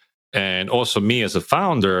 And also me as a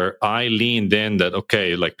founder, I leaned in that,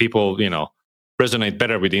 okay, like people resonate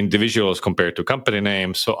better with individuals compared to company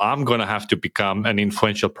names, so I'm going to have to become an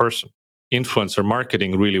influential person. Influencer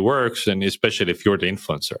marketing really works, and especially if you're the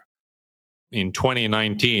influencer. In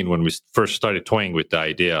 2019, when we first started toying with the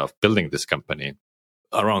idea of building this company,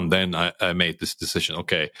 around then I made this decision.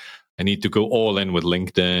 Okay, I need to go all in with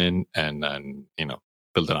LinkedIn and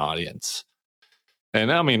build an audience. And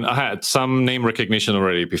I mean, I had some name recognition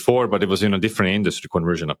already before, but it was in a different industry,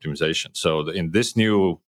 conversion optimization. So in this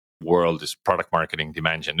new world, this product marketing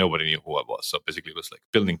demand gen, nobody knew who I was. So basically it was like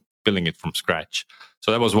building it from scratch.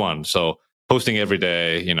 So that was one. So posting every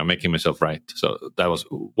day, making myself right. So that was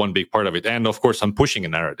one big part of it. And of course, I'm pushing a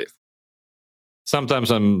narrative.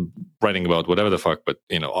 Sometimes I'm writing about whatever the fuck, but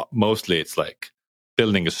mostly it's like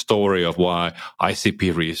building a story of why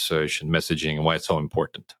ICP research and messaging and why it's so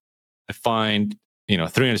important. I find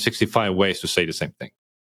 365 ways to say the same thing.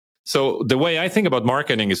 So the way I think about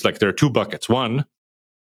marketing is like there are two buckets. One,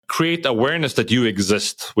 create awareness that you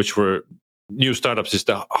exist, which for new startups is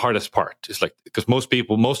the hardest part. It's like, because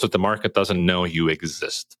most of the market doesn't know you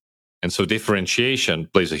exist. And so differentiation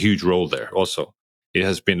plays a huge role there also. It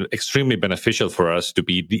has been extremely beneficial for us to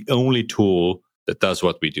be the only tool that does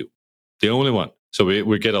what we do. The only one. So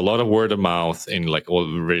we get a lot of word of mouth in like all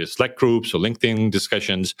the various Slack groups or LinkedIn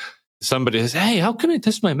discussions. Somebody says, hey, how can I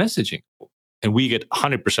test my messaging? And we get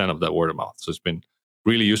 100% of that word of mouth. So it's been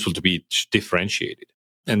really useful to be differentiated.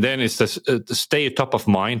 And then it's the stay top of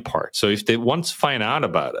mind part. So if they once find out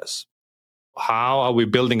about us, how are we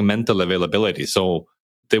building mental availability? So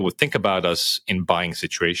they would think about us in buying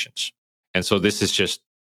situations. And so this is just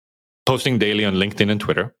posting daily on LinkedIn and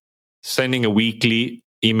Twitter, sending a weekly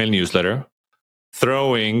email newsletter,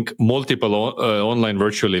 throwing multiple online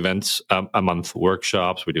virtual events a month,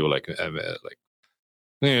 workshops. We do like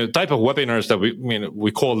type of webinars that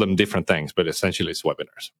we call them different things, but essentially it's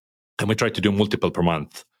webinars. And we try to do multiple per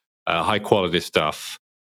month, high quality stuff,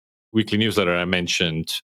 weekly newsletter I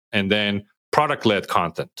mentioned, and then product-led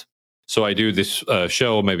content. So I do this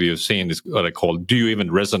show, maybe you've seen this, what I call Do You Even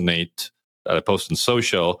Resonate, that I post on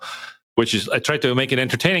social, which is I try to make it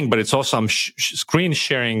entertaining, but it's also I'm screen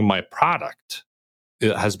sharing my product.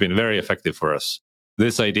 It has been very effective for us.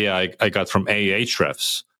 This idea I got from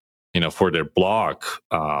Ahrefs, for their blog.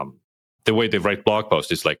 The way they write blog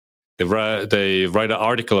posts is like they write an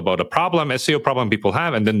article about a problem, SEO problem people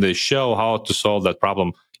have, and then they show how to solve that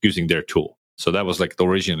problem using their tool. So that was like the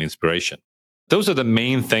original inspiration. Those are the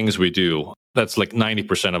main things we do. That's like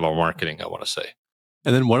 90% of our marketing, I want to say.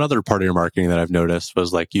 And then one other part of your marketing that I've noticed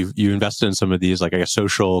was like you invested in some of these like I guess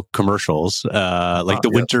social commercials, like the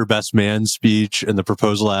Wynter Best Man speech and the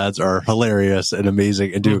proposal ads are hilarious and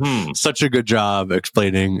amazing and do such a good job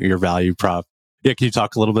explaining your value prop. Yeah, can you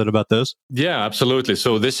talk a little bit about those? Yeah, absolutely.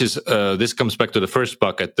 So this comes back to the first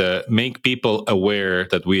bucket, make people aware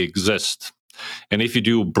that we exist. And if you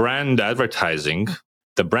do brand advertising,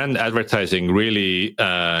 the brand advertising really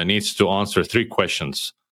needs to answer three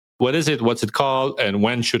questions. What is it? What's it called? And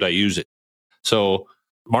when should I use it? So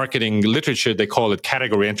marketing literature, they call it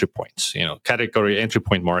category entry points, category entry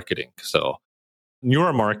point marketing. So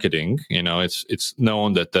neuromarketing, it's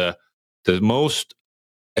known that the most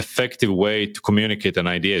effective way to communicate an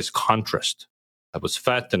idea is contrast. I was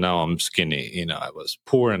fat and now I'm skinny. I was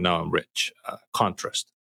poor and now I'm rich.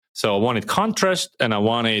 Contrast. So I wanted contrast and I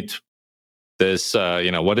wanted this,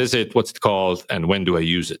 what is it? What's it called? And when do I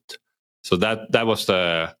use it? So that was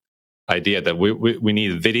the idea that we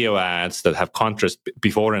need video ads that have contrast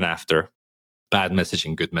before and after, bad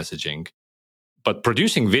messaging, good messaging. But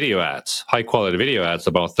producing video ads, high quality video ads,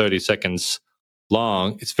 about 30 seconds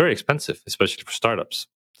long, it's very expensive, especially for startups.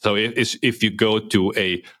 So if you go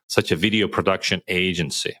to such a video production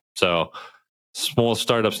agency, so small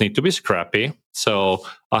startups need to be scrappy. So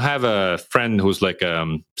I have a friend who's like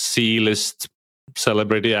a C-list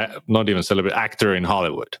celebrity, not even celebrity, actor in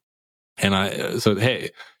Hollywood. And I said, hey,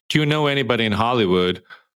 do you know anybody in Hollywood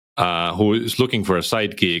who is looking for a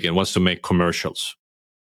side gig and wants to make commercials.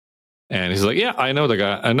 And he's like, yeah, I know a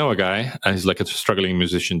guy. And he's like a struggling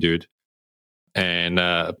musician dude. And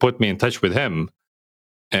put me in touch with him.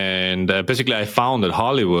 And basically, I found that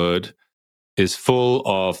Hollywood is full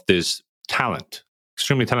of this talent,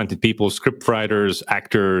 extremely talented people, script writers,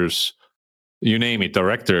 actors, you name it,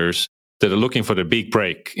 directors that are looking for the big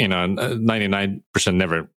break. 99%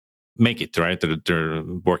 never make it, right? They're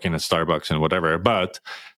working at Starbucks and whatever, but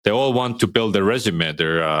they all want to build their resume,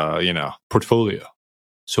 their portfolio.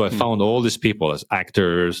 So I found all these people as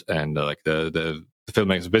actors and like the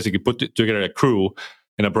filmmakers, basically put together a crew,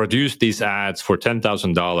 and I produced these ads for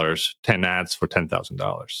 $10,000, 10 ads for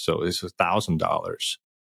 $10,000. So it's $1,000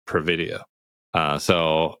 per video.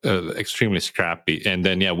 So extremely scrappy. And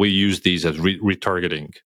then, we use these as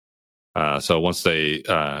retargeting. So once they,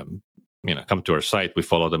 come to our site, we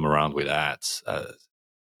follow them around with ads,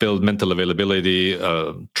 build mental availability,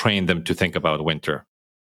 train them to think about Wynter.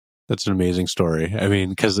 That's an amazing story. I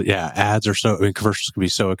mean, because ads are commercials can be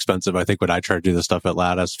so expensive. I think when I tried to do this stuff at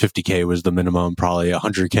Lattice, $50K was the minimum, probably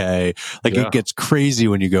 $100K. It gets crazy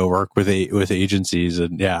when you go work with agencies.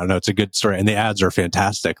 And I know it's a good story. And the ads are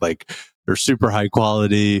fantastic. Like they're super high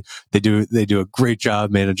quality. They do a great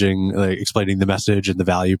job managing, explaining the message, and the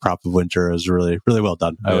value prop of Wynter is really, really well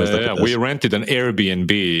done. I always look at this. We rented an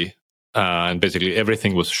Airbnb. And basically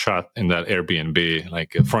everything was shot in that Airbnb,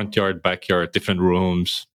 like front yard, backyard, different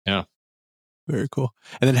rooms. Yeah. Very cool.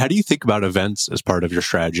 And then how do you think about events as part of your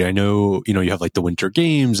strategy? I know, you have like the Winter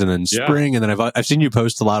Games and then spring. And then I've seen you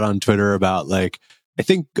post a lot on Twitter about I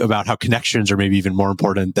think about how connections are maybe even more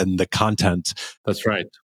important than the content. That's right.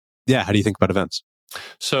 Yeah. How do you think about events?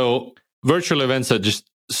 So virtual events are just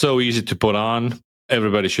so easy to put on.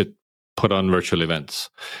 Everybody should put on virtual events.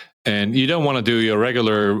 And you don't want to do your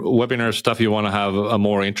regular webinar stuff. You want to have a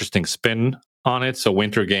more interesting spin on it. So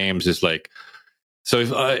Winter Games is like, so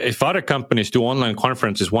if other companies do online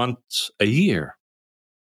conferences once a year,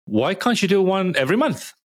 why can't you do one every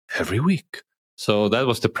month, every week? So that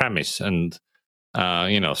was the premise. And,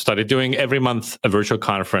 started doing every month a virtual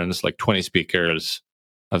conference, like 20 speakers.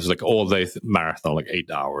 I was like all day marathon, like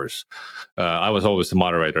 8 hours. I was always the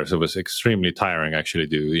moderator. So it was extremely tiring actually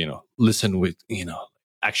to, listen with,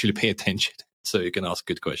 actually pay attention so you can ask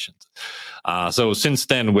good questions. So since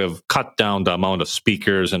then, we've cut down the amount of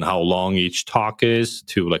speakers and how long each talk is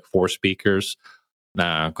to like 4 speakers.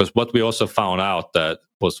 Because what we also found out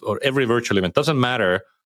or every virtual event, doesn't matter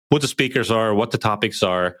who the speakers are, what the topics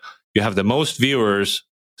are, you have the most viewers,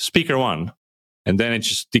 speaker 1, and then it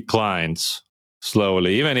just declines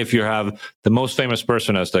slowly. Even if you have the most famous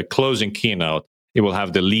person as the closing keynote, it will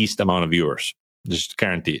have the least amount of viewers. Just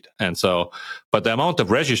guaranteed. And so, but the amount of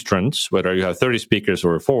registrants, whether you have 30 speakers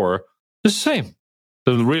or 4, is the same.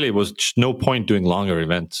 There really was no point doing longer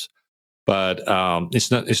events. But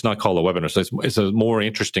it's not called a webinar. So it's a more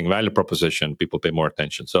interesting value proposition. People pay more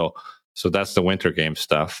attention. So that's the Winter Game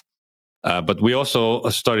stuff. But we also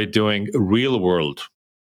started doing real world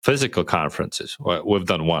physical conferences. We've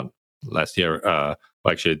done one last year.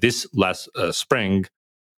 Actually, this last spring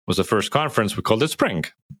was the first conference. We called it Spring.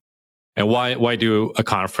 And why do a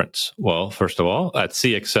conference? Well, first of all, at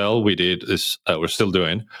CXL, we did this, we're still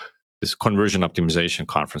doing this conversion optimization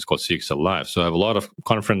conference called CXL Live. So I have a lot of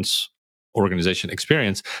conference organization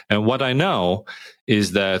experience. And what I know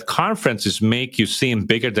is that conferences make you seem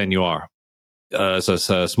bigger than you are. As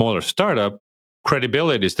a smaller startup,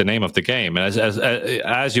 credibility is the name of the game. And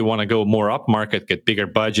as you want to go more upmarket, get bigger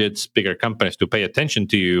budgets, bigger companies to pay attention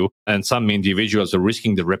to you, and some individuals are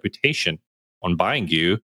risking their reputation on buying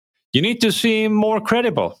you, you need to seem more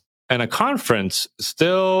credible. And a conference,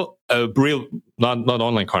 still a real, not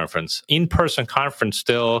online conference, in-person conference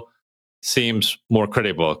still seems more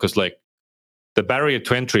credible because like the barrier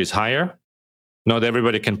to entry is higher. Not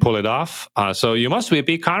everybody can pull it off. So you must be a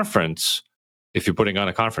big conference if you're putting on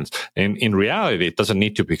a conference. And in reality, it doesn't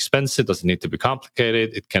need to be expensive, doesn't need to be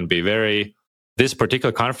complicated. It can be this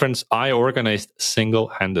particular conference I organized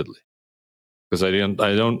single-handedly because I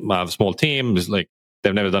don't have a small team. It's like,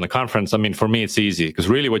 they've never done a conference. I mean, for me, it's easy because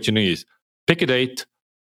really what you need is pick a date,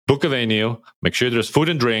 book a venue, make sure there's food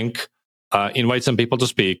and drink, invite some people to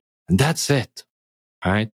speak, and that's it.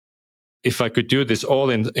 All right. If I could do this all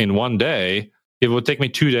in one day, it would take me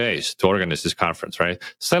 2 days to organize this conference, right?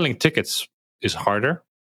 Selling tickets is harder,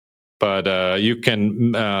 but you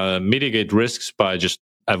can mitigate risks by just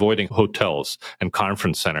avoiding hotels and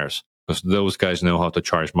conference centers because those guys know how to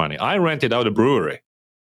charge money. I rented out a brewery.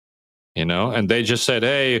 And they just said,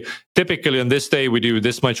 hey, typically on this day, we do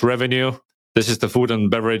this much revenue. This is the food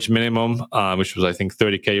and beverage minimum, which was, I think,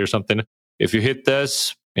 $30K or something. If you hit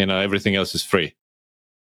this, everything else is free.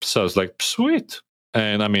 So I was like, sweet.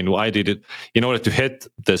 And I mean, I did it in order to hit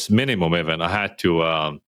this minimum event. I had to,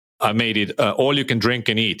 I made it all you can drink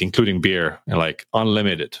and eat, including beer, and like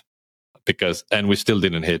unlimited, and we still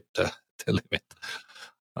didn't hit the limit.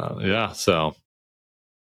 Yeah. So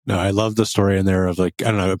No, I love the story in there of like, I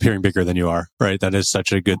don't know, appearing bigger than you are, right? That is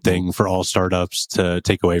such a good thing for all startups to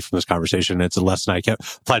take away from this conversation. It's a lesson I kept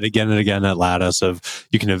applied again and again at Lattice of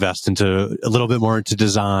you can invest into a little bit more into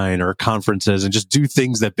design or conferences and just do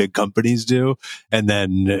things that big companies do. And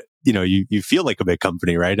then, you feel like a big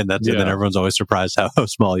company, right? And and then everyone's always surprised how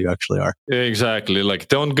small you actually are. Exactly. Like,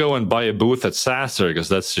 don't go and buy a booth at SaaS because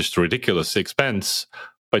that's just ridiculous expense.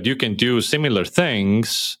 But you can do similar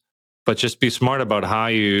things, but just be smart about how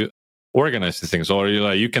you organize the things. Or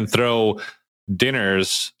you can throw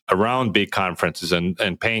dinners around big conferences,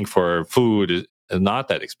 and paying for food is not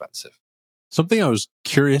that expensive. Something I was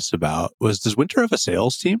curious about was, does Wynter have a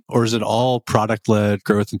sales team, or is it all product-led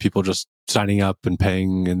growth and people just signing up and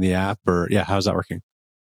paying in the app? Or how's that working?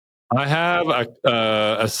 I have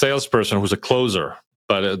a salesperson who's a closer,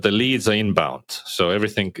 but the leads are inbound. So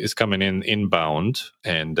everything is coming in inbound.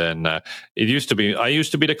 And then I used to be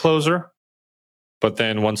the closer. But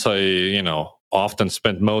then once I, often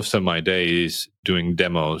spent most of my days doing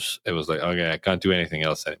demos, it was like, okay, I can't do anything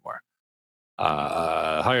else anymore.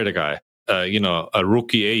 Hired a guy, a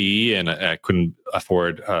rookie AE, and I couldn't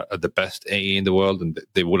afford the best AE in the world, and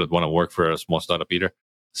they wouldn't want to work for a small startup either.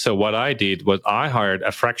 So what I did was I hired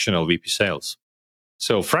a fractional VP sales.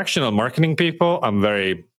 So fractional marketing people, I'm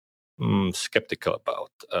very skeptical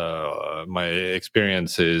about. My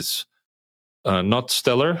experience is not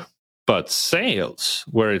stellar, but sales,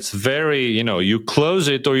 where it's very, you close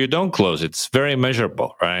it or you don't close it. It's very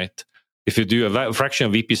measurable, right? If you do a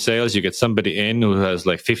fractional VP sales, you get somebody in who has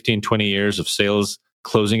like 15, 20 years of sales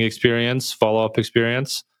closing experience, follow-up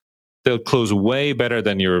experience. They'll close way better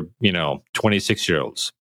than your,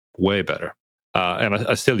 26-year-olds. Way better. And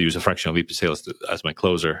I still use a fractional VP sales as my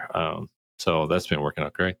closer. So that's been working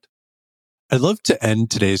out great. I'd love to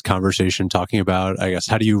end today's conversation talking about, I guess,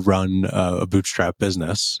 how do you run a bootstrap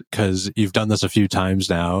business? Because you've done this a few times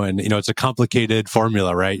now, and it's a complicated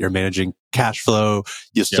formula, right? You're managing cash flow,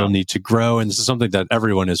 you still need to grow, and this is something that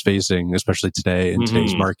everyone is facing, especially today in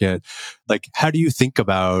today's market. Like, how do you think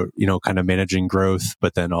about, kind of managing growth,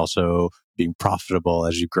 but then also being profitable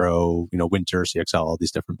as you grow, Wynter, CXL, all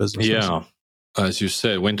these different businesses? Yeah, as you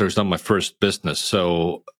said, Wynter is not my first business,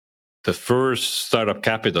 so the first startup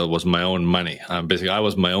capital was my own money. Basically, I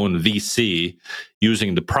was my own VC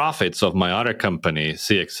using the profits of my other company,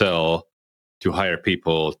 CXL, to hire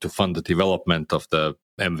people to fund the development of the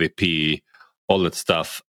MVP, all that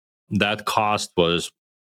stuff. That cost was,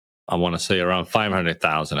 I want to say, around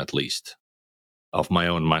 500,000 at least of my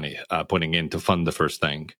own money putting in to fund the first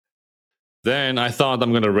thing. Then I thought I'm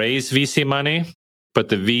going to raise VC money. But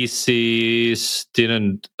the VCs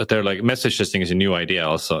they're like, message testing is a new idea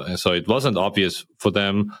also. And so it wasn't obvious for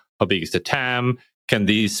them how big is the TAM. Can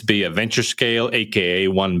these be a venture scale, aka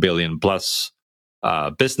 1 billion plus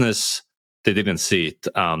business? They didn't see it.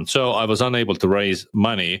 So I was unable to raise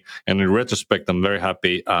money. And in retrospect, I'm very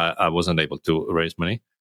happy I wasn't able to raise money.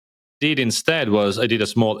 Instead I did a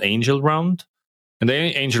small angel round. And the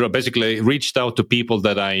angel basically reached out to people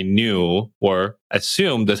that I knew or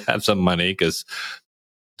assumed that have some money, because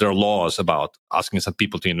there are laws about asking some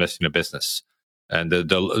people to invest in a business. And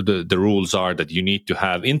the rules are that you need to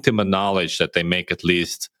have intimate knowledge that they make at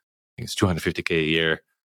least, I think it's $250K a year,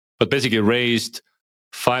 but basically raised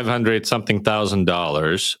 $500-something thousand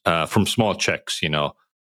from small checks.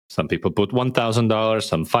 Some people put $1,000,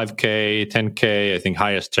 some $5K, $10K. I think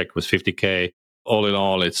highest check was $50K. All in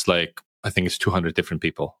all, it's like, I think it's 200 different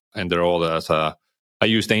people, and they're all I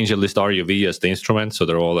used AngelList RUV as the instrument, so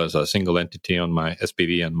they're all as a single entity on my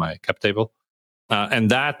SPV and my cap table.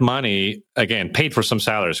 And that money, again, paid for some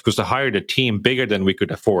salaries because I hired a team bigger than we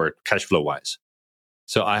could afford cash flow wise.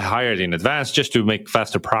 So I hired in advance just to make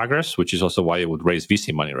faster progress, which is also why I would raise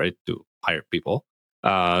VC money, right, to hire people.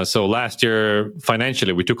 So last year,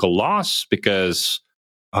 financially, we took a loss because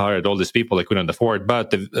I hired all these people I couldn't afford,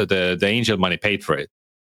 but the angel money paid for it.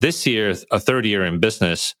 This year, a third year in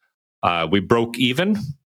business, we broke even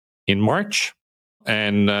in March,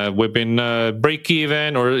 and we've been break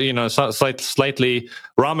even or slightly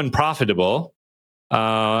ramen profitable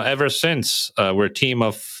ever since. We're a team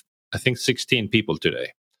of, I think, 16 people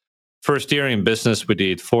today. First year in business, we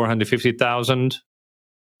did 450,000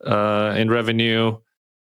 in revenue,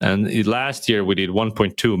 and last year we did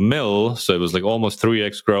 1.2 mil, so it was like almost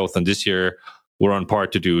 3x growth. And this year we're on par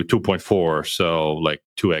to do 2.4, so like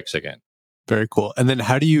 2x again. Very cool. And then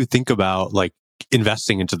how do you think about like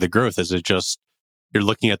investing into the growth? Is it just you're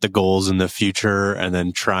looking at the goals in the future and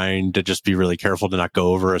then trying to just be really careful to not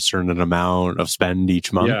go over a certain amount of spend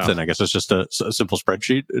each month. Yeah. And I guess it's just a simple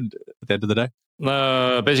spreadsheet at the end of the day.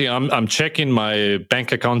 Basically, I'm checking my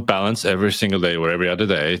bank account balance every single day or every other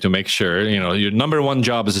day to make sure, your number one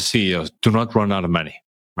job as a CEO is do not run out of money,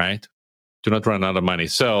 right? Do not run out of money.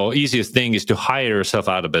 So easiest thing is to hire yourself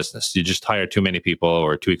out of business. You just hire too many people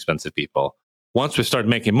or too expensive people. Once we start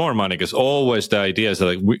making more money, because always the idea is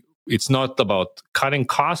that it's not about cutting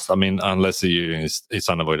costs. I mean, unless it's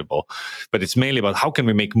unavoidable, but it's mainly about how can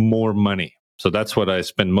we make more money. So that's what I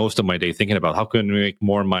spend most of my day thinking about. How can we make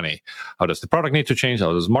more money? How does the product need to change?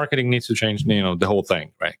 How does marketing need to change? The whole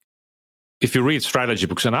thing, right? If you read strategy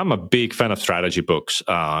books, and I'm a big fan of strategy books,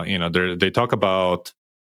 they talk about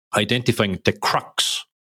identifying the crux.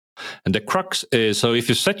 And the crux is, so if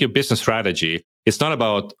you set your business strategy, it's not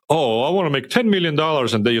about, I want to make $10 million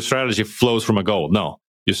and then your strategy flows from a goal. No,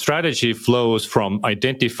 your strategy flows from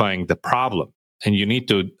identifying the problem. And you need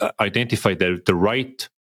to identify the right,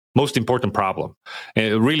 most important problem.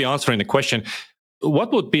 And really answering the question,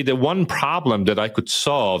 what would be the one problem that I could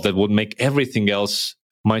solve that would make everything else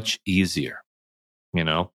much easier?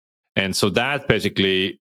 And so that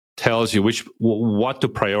basically tells you what to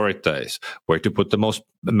prioritize, where to put the most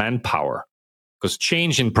manpower. Because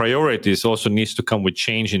change in priorities also needs to come with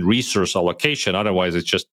change in resource allocation. Otherwise, it's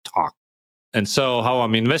just talk. And so how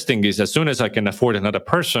I'm investing is as soon as I can afford another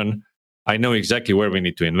person, I know exactly where we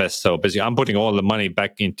need to invest. So basically, I'm putting all the money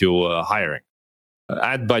back into hiring.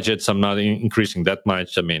 Ad budgets, I'm not increasing that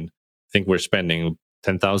much. I mean, I think we're spending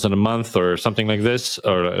 $10,000 a month or something like this,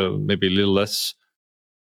 or maybe a little less.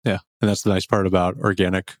 Yeah. And that's the nice part about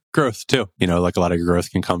organic growth too. Like a lot of your growth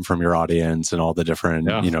can come from your audience and all the different,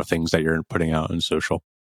 things that you're putting out in social.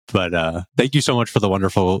 But thank you so much for the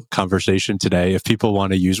wonderful conversation today. If people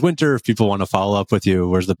want to use Wynter, if people want to follow up with you,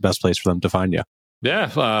 where's the best place for them to find you? Yeah.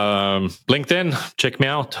 LinkedIn, check me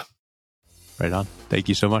out. Right on. Thank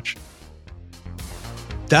you so much.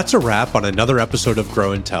 That's a wrap on another episode of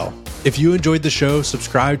Grow and Tell. If you enjoyed the show,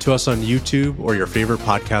 subscribe to us on YouTube or your favorite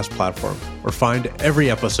podcast platform, or find every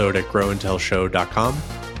episode at growandtellshow.com.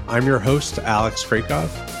 I'm your host, Alex Krakov.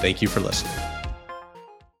 Thank you for listening.